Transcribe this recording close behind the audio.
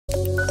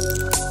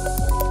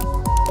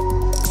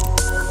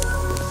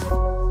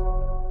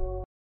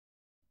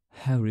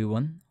Hi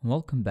everyone,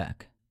 welcome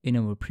back. In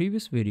our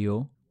previous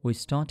video, we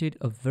started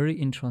a very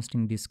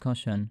interesting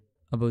discussion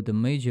about the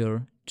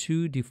major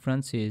two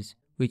differences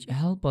which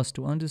help us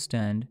to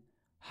understand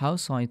how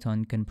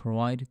Cython can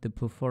provide the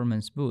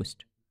performance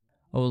boost.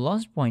 Our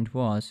last point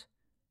was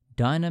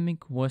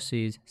dynamic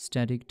versus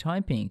static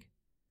typing,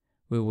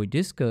 where we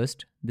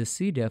discussed the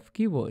cdef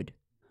keyword.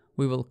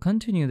 We will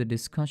continue the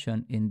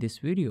discussion in this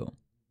video.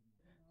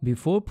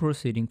 Before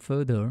proceeding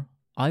further,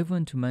 I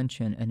want to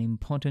mention an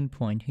important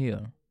point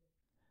here.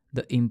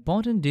 The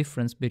important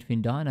difference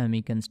between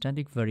dynamic and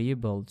static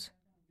variables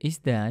is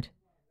that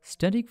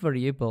static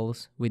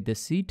variables with the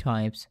C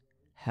types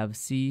have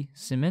C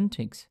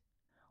semantics,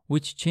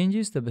 which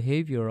changes the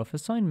behavior of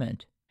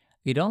assignment.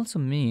 It also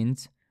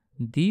means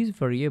these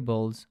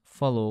variables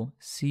follow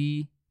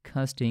C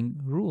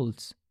casting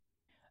rules.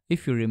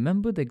 If you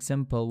remember the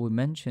example we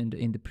mentioned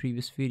in the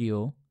previous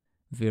video,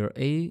 where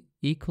A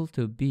equal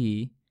to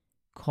B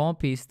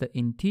copies the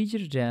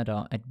integer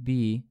data at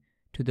B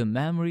to the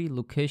memory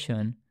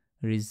location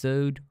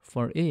reserved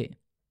for A.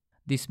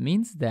 This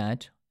means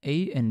that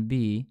A and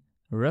B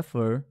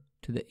refer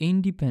to the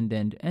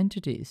independent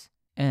entities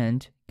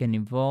and can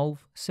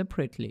evolve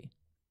separately.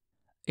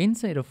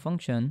 Inside a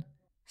function,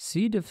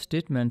 cdef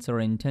statements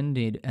are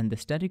intended and the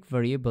static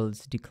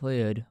variables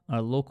declared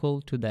are local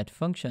to that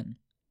function.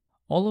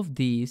 All of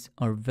these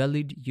are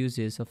valid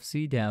uses of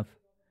cdef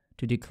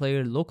to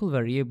declare local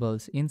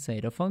variables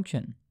inside a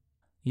function.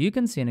 You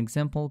can see an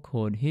example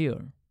code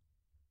here.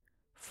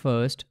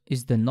 First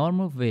is the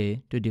normal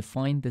way to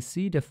define the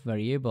cdef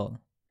variable,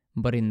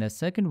 but in the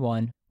second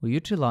one, we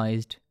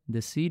utilized the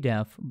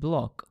cdef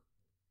block.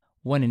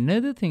 One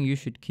another thing you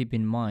should keep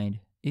in mind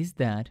is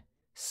that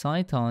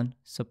Cython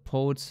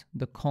supports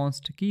the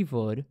const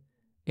keyword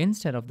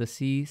instead of the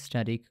C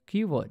static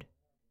keyword,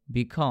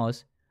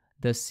 because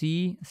the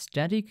C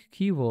static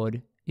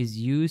keyword is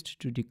used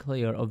to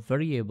declare a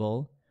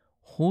variable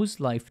whose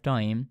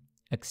lifetime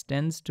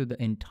extends to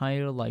the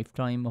entire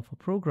lifetime of a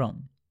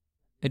program.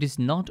 It is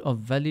not a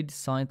valid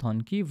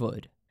Cython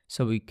keyword,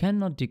 so we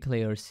cannot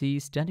declare C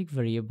static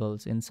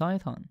variables in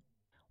Cython.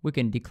 We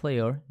can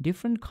declare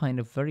different kind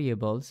of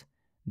variables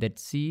that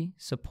C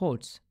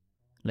supports,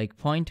 like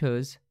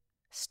pointers,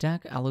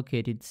 stack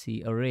allocated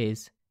C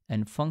arrays,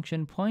 and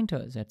function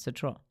pointers,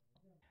 etc.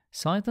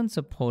 Cython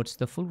supports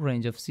the full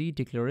range of C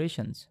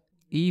declarations,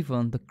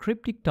 even the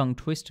cryptic tongue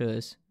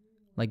twisters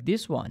like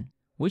this one,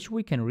 which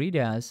we can read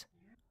as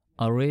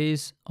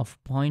arrays of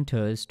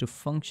pointers to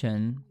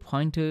function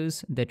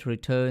pointers that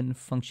return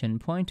function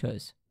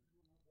pointers.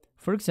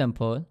 For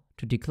example,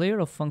 to declare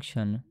a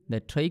function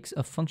that takes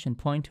a function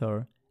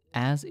pointer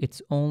as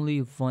its only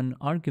one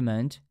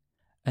argument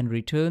and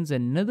returns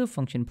another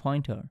function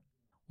pointer,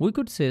 we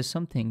could say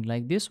something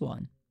like this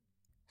one: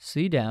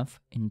 cdef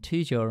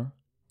integer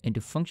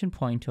into function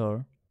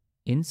pointer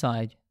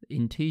inside the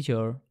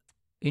integer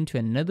into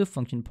another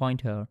function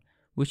pointer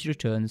which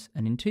returns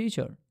an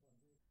integer.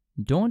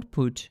 Don't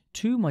put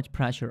too much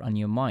pressure on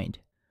your mind.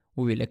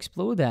 We will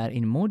explore that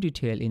in more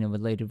detail in our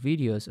later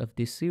videos of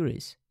this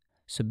series.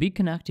 So be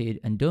connected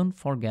and don't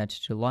forget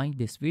to like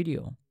this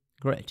video.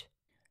 Great.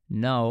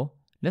 Now,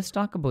 let's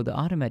talk about the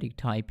automatic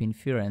type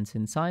inference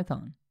in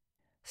Cython.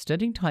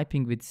 Static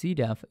typing with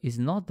cdef is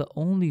not the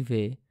only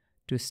way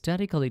to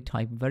statically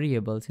type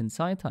variables in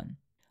Cython.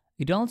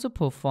 It also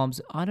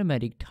performs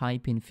automatic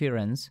type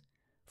inference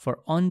for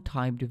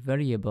untyped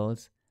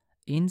variables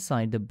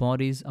inside the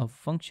bodies of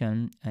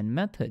function and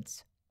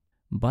methods.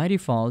 By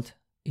default,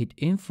 it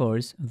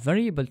infers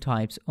variable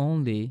types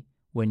only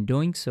when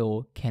doing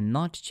so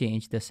cannot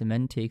change the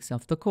semantics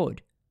of the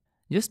code.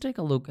 Just take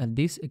a look at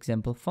this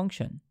example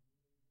function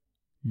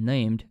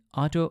named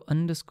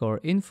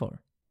auto_infer.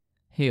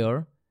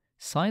 Here,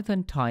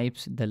 Cython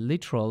types the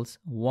literals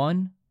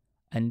 1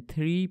 and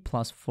 3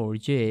 plus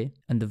 4j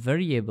and the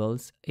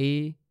variables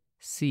a,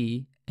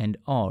 c, and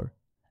r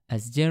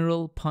as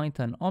general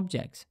Python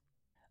objects,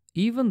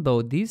 even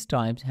though these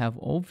types have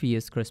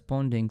obvious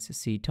corresponding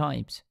C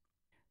types.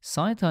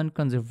 Cython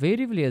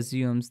conservatively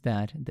assumes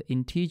that the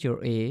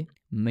integer a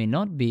may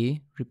not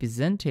be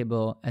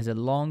representable as a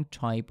long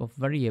type of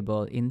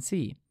variable in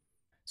C,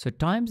 so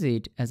types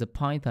it as a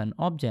Python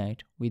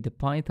object with the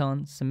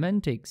Python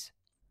semantics.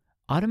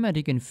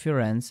 Automatic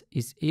inference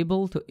is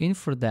able to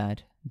infer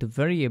that the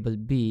variable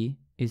b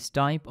is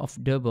type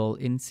of double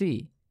in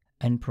C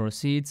and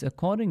proceeds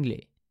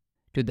accordingly.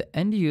 To the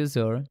end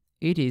user,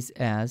 it is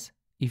as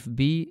if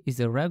b is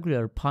a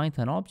regular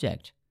Python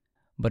object,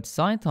 but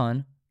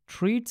Cython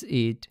treats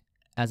it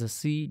as a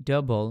C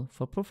double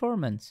for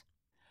performance.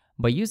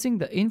 By using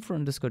the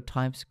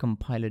infer_types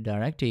compiler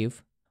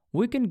directive,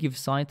 we can give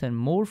Cython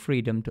more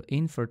freedom to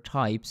infer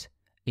types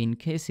in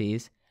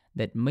cases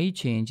that may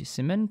change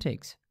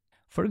semantics.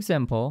 For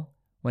example,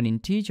 when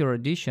integer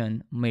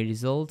addition may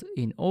result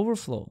in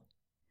overflow.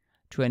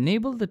 To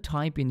enable the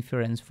type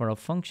inference for a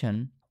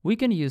function, we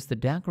can use the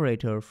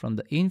decorator from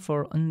the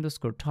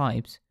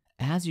infer_types,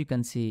 as you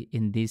can see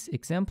in this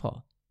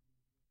example.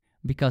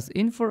 Because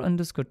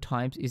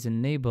infer_types is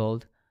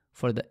enabled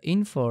for the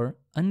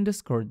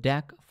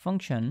infer_dec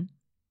function,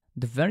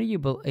 The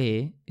variable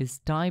a is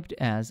typed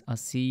as a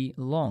C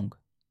long,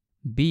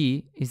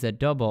 b is a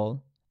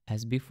double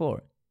as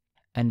before,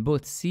 and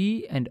both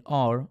c and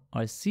r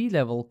are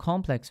C-level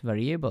complex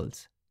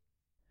variables.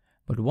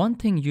 But one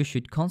thing you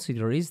should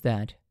consider is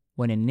that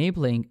when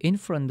enabling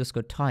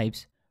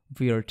infer_types,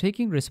 we are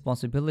taking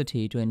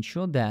responsibility to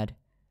ensure that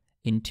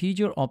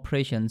integer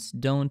operations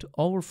don't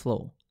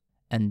overflow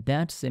and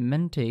that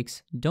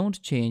semantics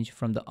don't change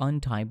from the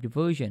untyped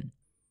version.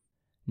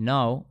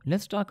 Now,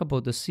 let's talk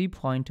about the C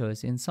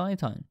pointers in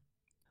Cython.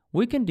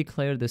 We can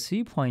declare the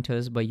C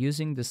pointers by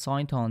using the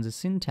Cython's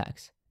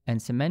syntax and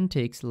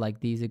semantics like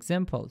these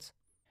examples.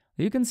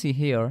 You can see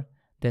here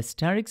the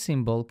asterisk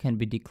symbol can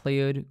be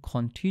declared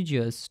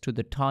contiguous to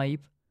the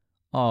type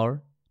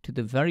or to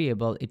the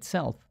variable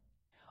itself,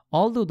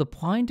 although the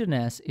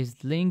pointerness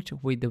is linked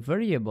with the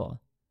variable,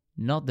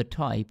 not the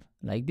type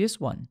like this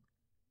one.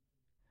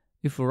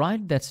 If we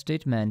write that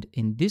statement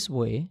in this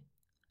way,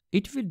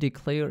 it will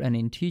declare an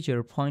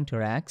integer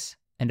pointer x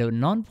and a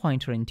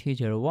non-pointer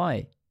integer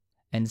y,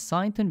 and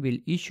Cython will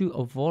issue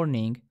a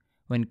warning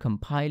when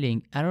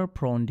compiling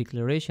error-prone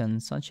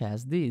declarations such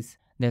as this.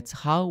 That's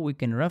how we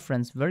can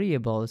reference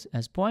variables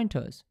as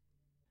pointers.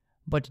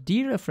 But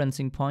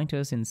dereferencing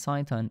pointers in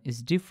Cython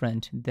is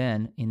different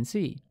than in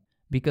C,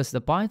 because the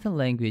Python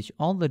language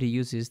already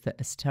uses the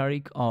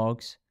asterisk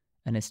args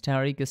and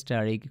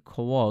asterisk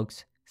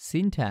coargs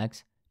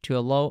syntax to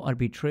allow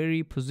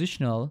arbitrary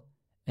positional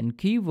and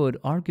keyword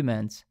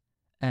arguments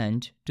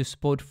and to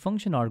support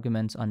function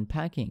arguments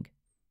unpacking.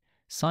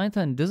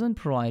 Cython doesn't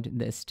provide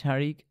the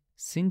asterisk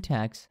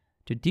syntax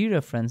to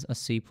dereference a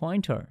C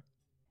pointer.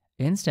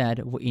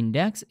 Instead, we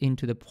index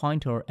into the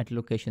pointer at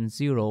location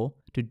 0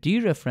 to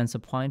dereference a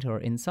pointer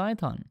in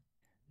Cython.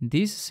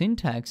 This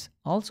syntax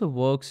also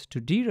works to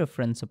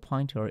dereference a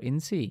pointer in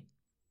C.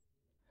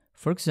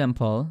 For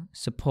example,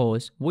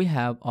 suppose we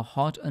have a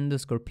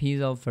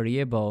hot_pizza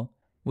variable,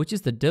 which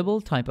is the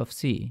double type of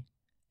C,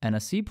 and a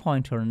C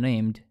pointer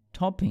named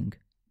topping.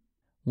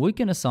 We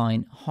can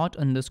assign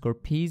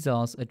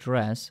hot_pizza's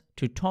address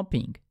to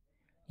topping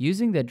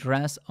using the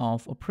address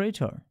of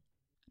operator,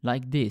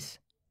 like this.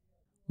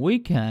 We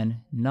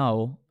can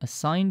now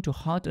assign to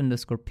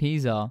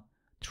hot_pizza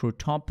through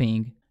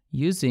topping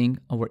using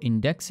our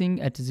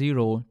indexing at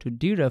 0 to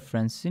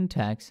dereference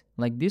syntax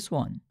like this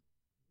one.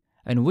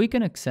 And we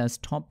can access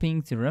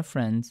topping's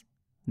reference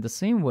the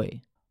same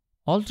way.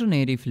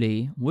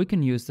 Alternatively, we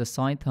can use the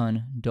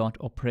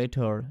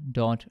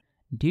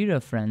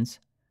Cython.operator.dereference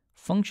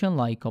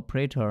function-like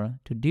operator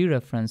to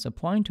dereference a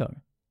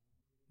pointer.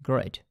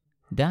 Great,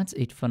 that's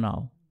it for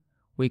now.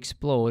 We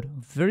explored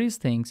various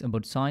things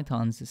about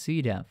Cython's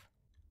CDEF,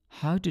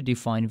 how to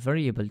define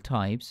variable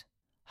types,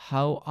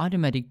 how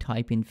automatic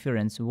type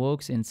inference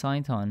works in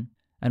Cython,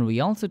 and we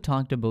also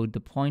talked about the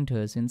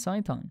pointers in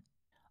Cython.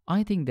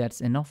 I think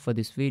that's enough for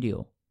this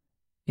video.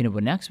 In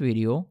our next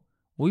video,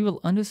 we will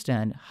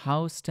understand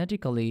how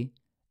statically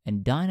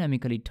and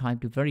dynamically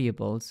typed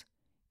variables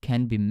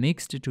can be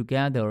mixed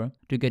together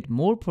to get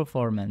more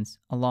performance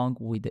along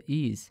with the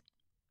ease.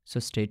 So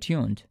stay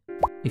tuned.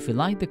 If you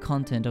like the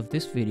content of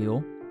this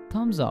video,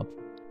 thumbs up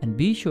and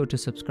be sure to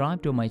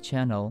subscribe to my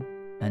channel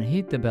and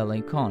hit the bell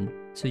icon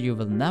so you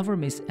will never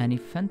miss any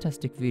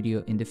fantastic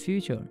video in the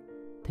future.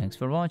 Thanks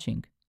for watching.